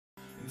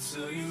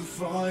Until you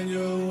find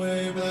your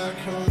way back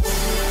home.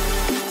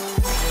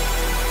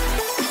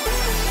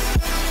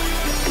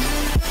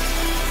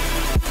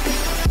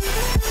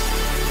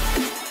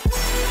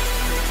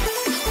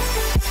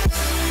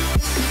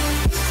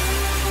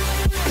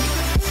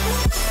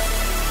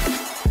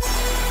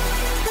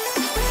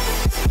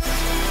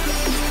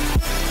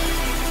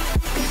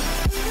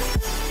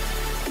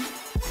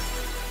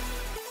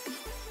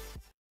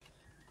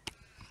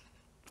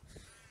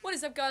 What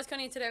is up, guys?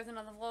 Connie today with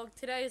another vlog.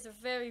 Today is a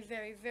very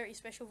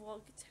special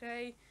vlog.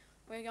 Today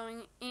we're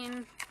going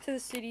in to the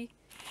city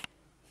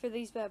for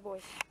these bad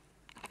boys.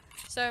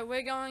 So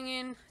we're going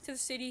in to the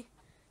city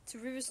to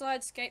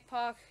Riverside Skate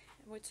Park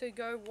to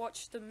go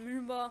watch the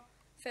Moomba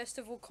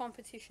festival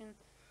competition.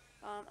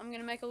 I'm going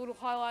to make a little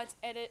highlights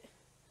edit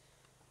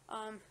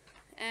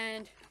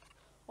and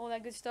all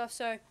that good stuff.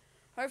 So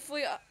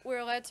hopefully we're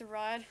allowed to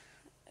ride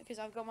because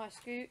I've got my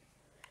scoot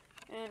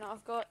and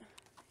I've got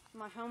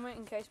my helmet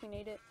in case we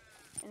need it,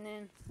 and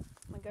then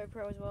my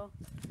GoPro as well.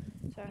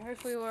 So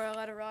hopefully we're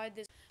allowed to ride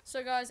this.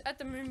 So guys, at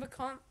the Moomba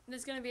comp,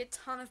 there's going to be a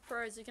ton of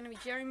pros. There's going to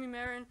be Jeremy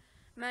Merrin,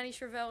 Matty,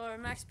 Ceravolo,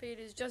 Max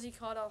Peters, Josie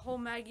Carter, whole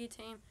Maggie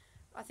team.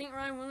 I think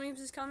Ryan Williams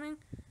is coming.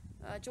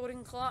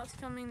 Jordan Clark's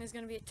coming. There's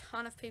going to be a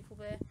ton of people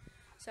there.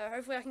 So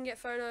hopefully I can get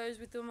photos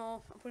with them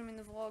all. I'll put them in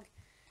the vlog.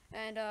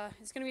 And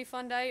it's going to be a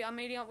fun day. I'm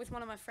meeting up with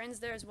one of my friends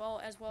there as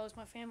well as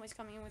my family's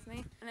coming in with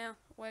me. Now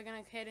we're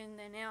going to head in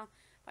there now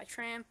by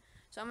tram.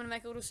 So I'm going to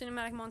make a little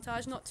cinematic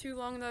montage, not too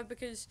long though,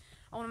 because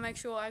I want to make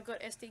sure I've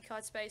got SD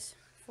card space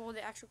for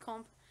the actual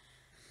comp.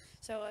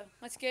 So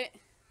let's get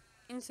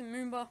into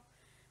Moomba,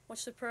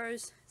 watch the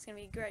pros. It's going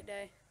to be a great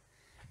day.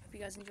 Hope you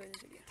guys enjoy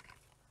this video.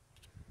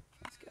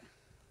 Let's go.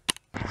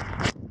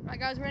 Right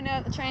guys, we're now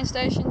at the train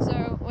station,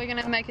 so we're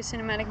going to make a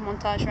cinematic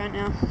montage right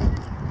now.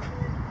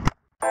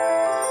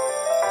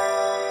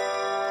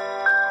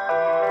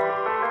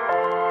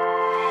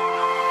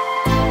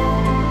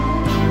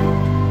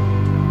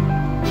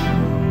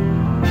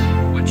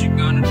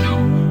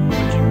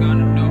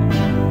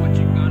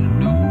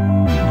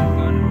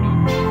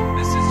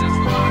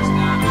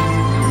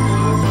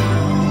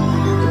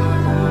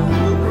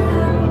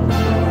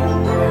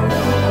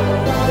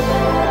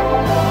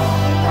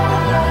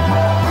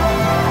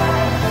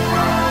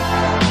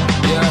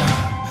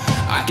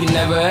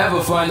 Never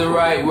ever find the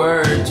right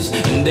words,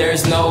 and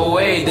there's no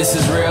way this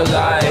is real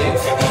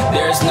life.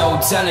 There's no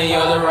telling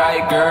you're the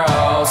right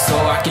girl, so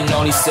I can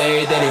only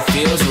say that it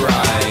feels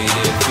right.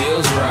 It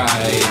feels right,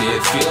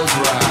 it feels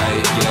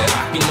right. Yeah,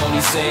 I can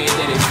only say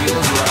that it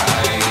feels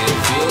right. It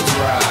feels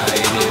right,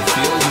 it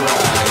feels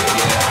right.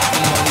 Yeah, I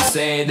can only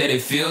say that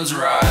it feels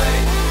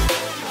right.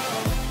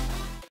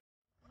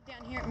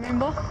 Down here at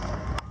Moomba,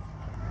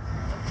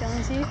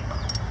 Dylan's here.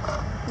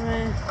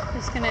 I'm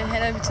just gonna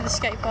head over to the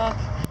skate park.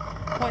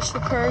 Watch the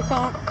pro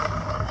comp.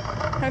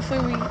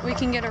 Hopefully we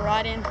can get a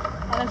ride in.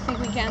 I don't think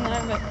we can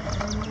though, but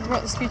I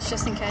brought the scoots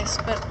just in case.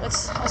 But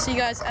I'll see you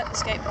guys at the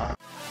skate park.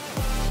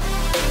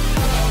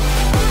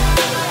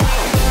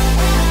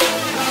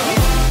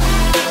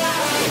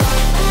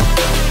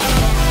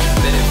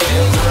 Then it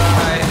feels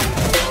right.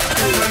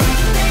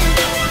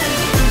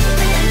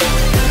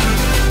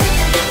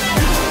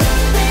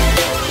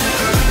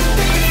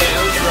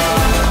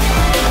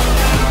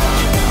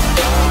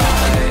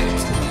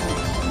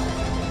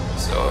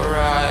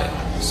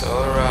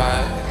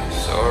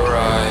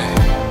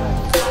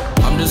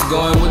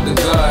 Going with the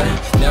gut,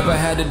 never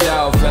had a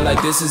doubt, felt like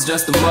this is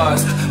just a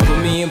must. Put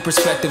me in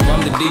perspective,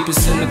 I'm the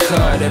deepest in the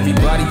cut.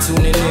 Everybody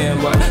tuning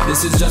in, but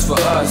this is just for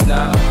us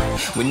now.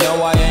 We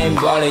know I ain't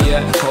ballin'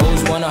 yet,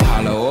 hoes wanna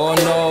holler, oh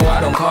no,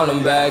 I don't call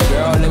them back.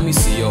 Girl, let me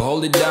see you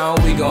hold it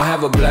down, we gon'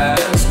 have a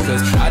blast.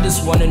 Cause I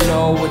just wanna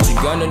know what you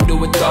gonna do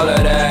with all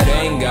of that.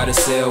 Ain't gotta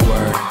say a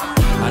word,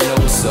 I know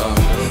what's up,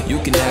 you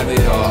can have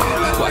it all.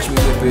 Watch me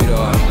whip it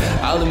up,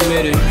 I'll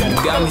admit it. You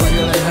got me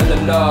feeling hella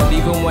love,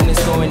 even when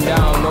it's going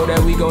down. Know that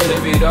we gon'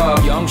 live it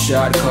up. Young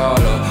shot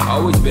caller,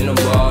 always been a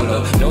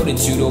baller. Know that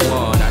you the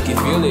one, I can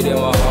feel it in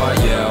my heart.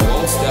 Yeah, I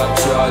won't stop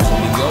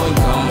charging me, go and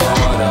come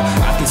harder.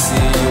 I can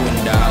see you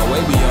and I,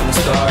 way beyond the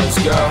stars,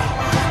 girl.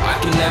 I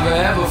can never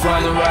ever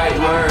find the right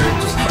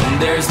words,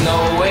 and there's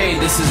no way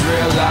this is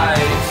real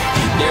life.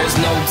 There's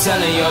no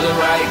telling you're the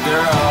right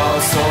girl,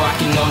 so I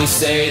can only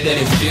say that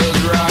it feels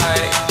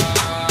right.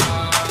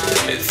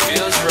 It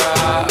feels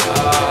right.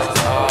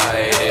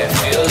 It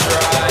feels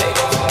right.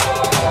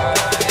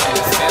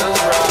 It feels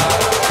right.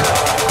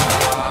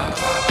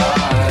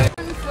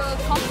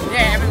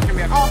 Yeah, everything's gonna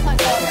be okay. Oh, thank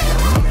God.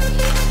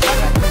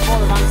 Before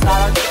the run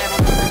started,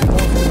 everyone's.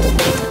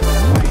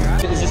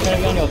 Is this going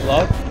to be on your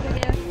vlog?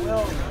 Yeah.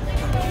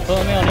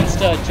 Follow me on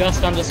Insta,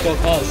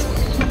 just_cuz.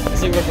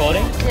 Is it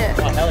recording? Yeah.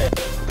 Oh, hell yeah.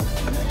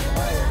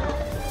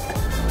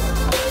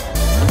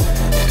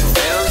 It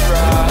feels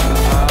right.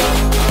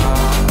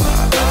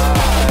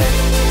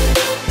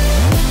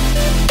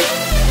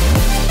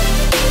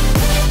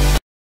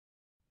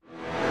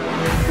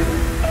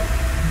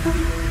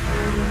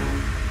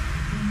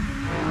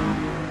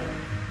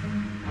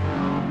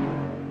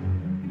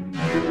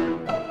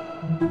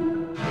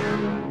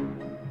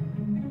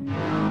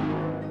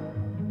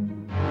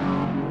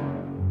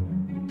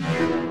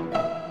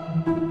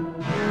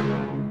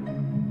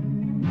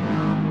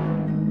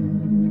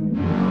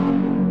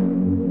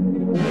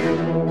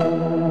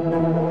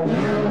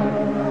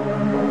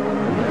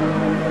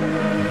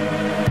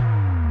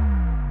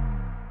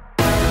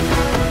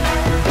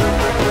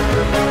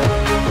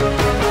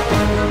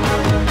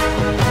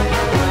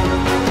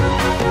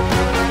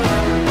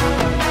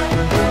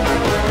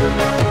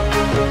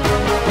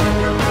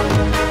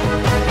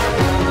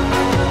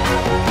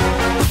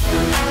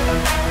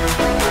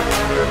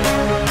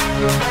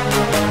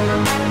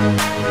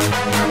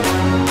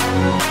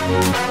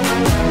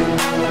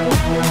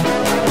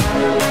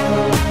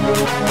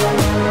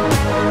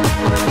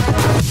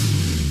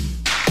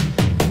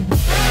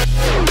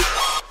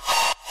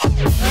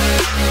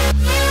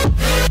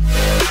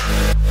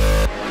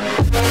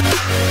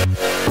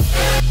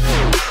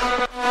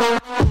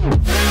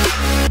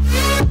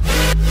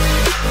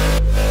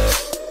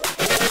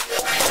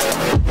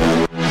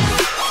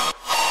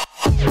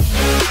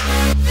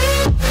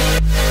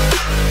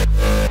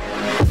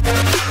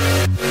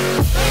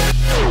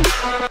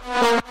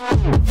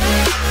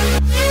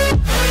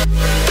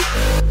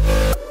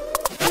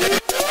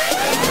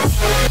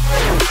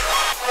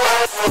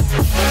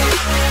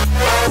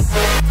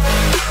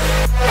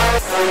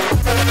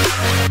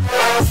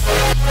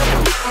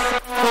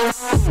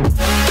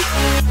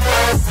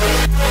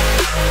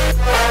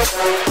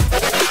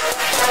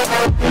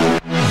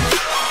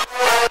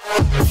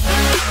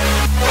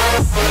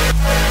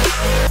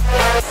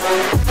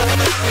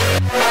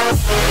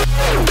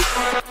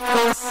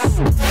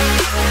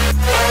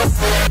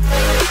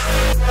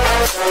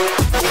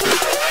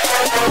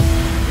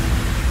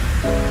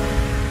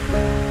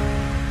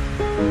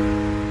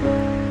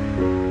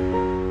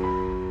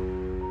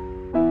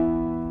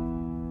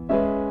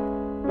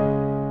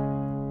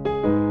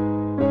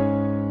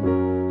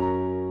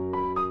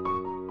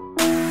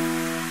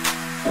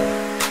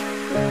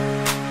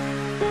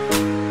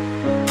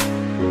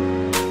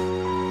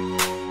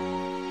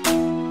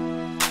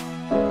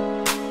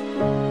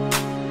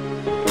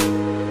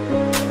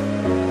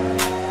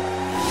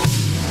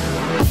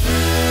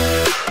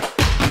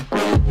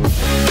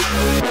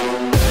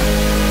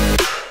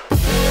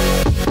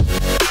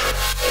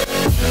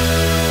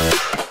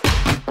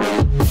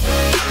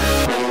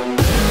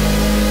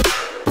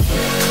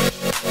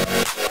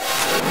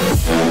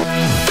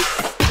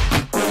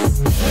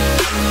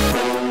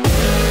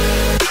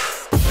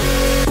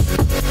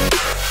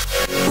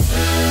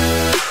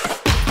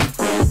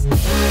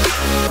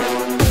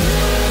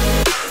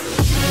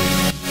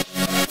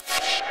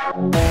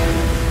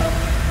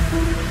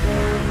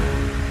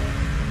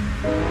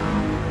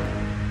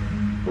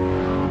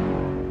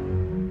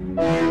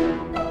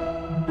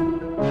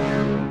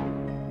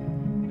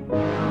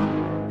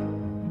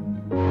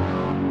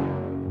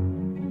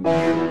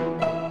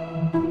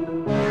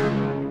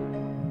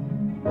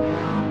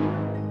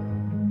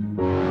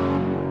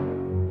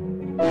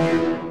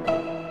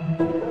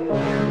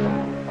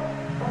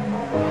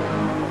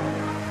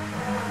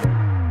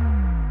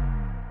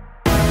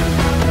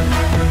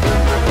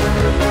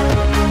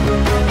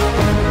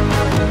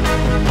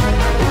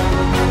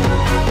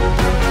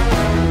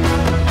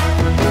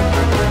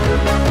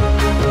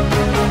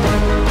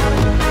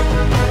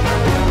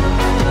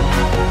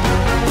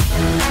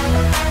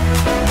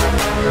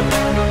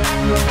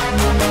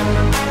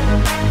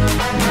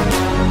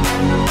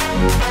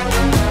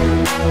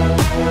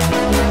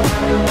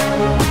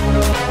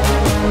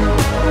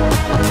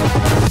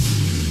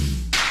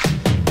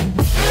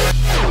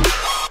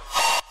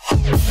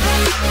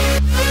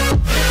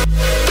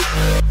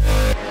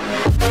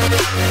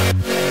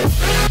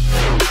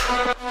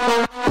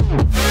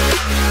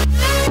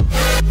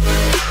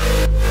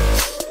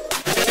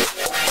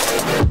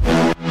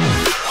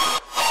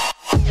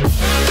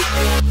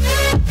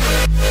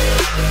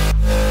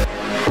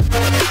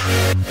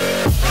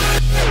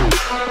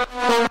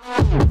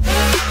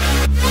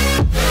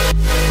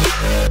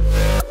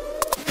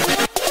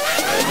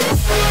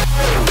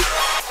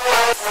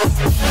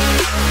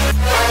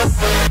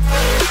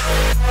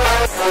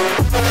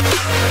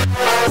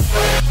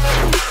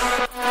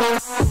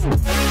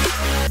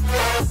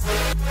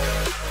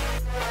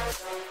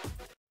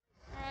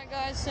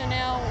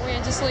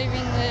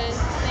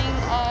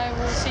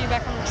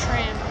 back on the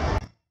tram.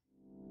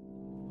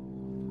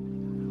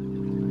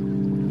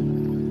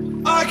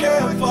 I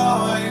can't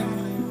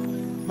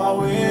find my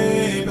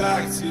way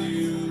back to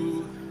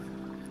you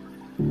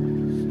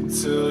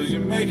until you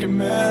make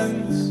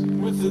amends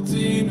with the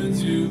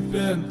demons you've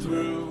been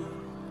through.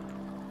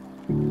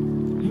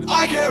 And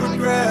I can't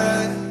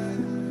regret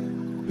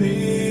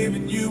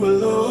leaving you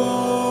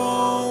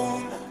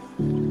alone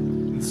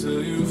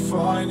until you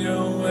find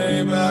your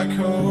way back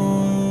home.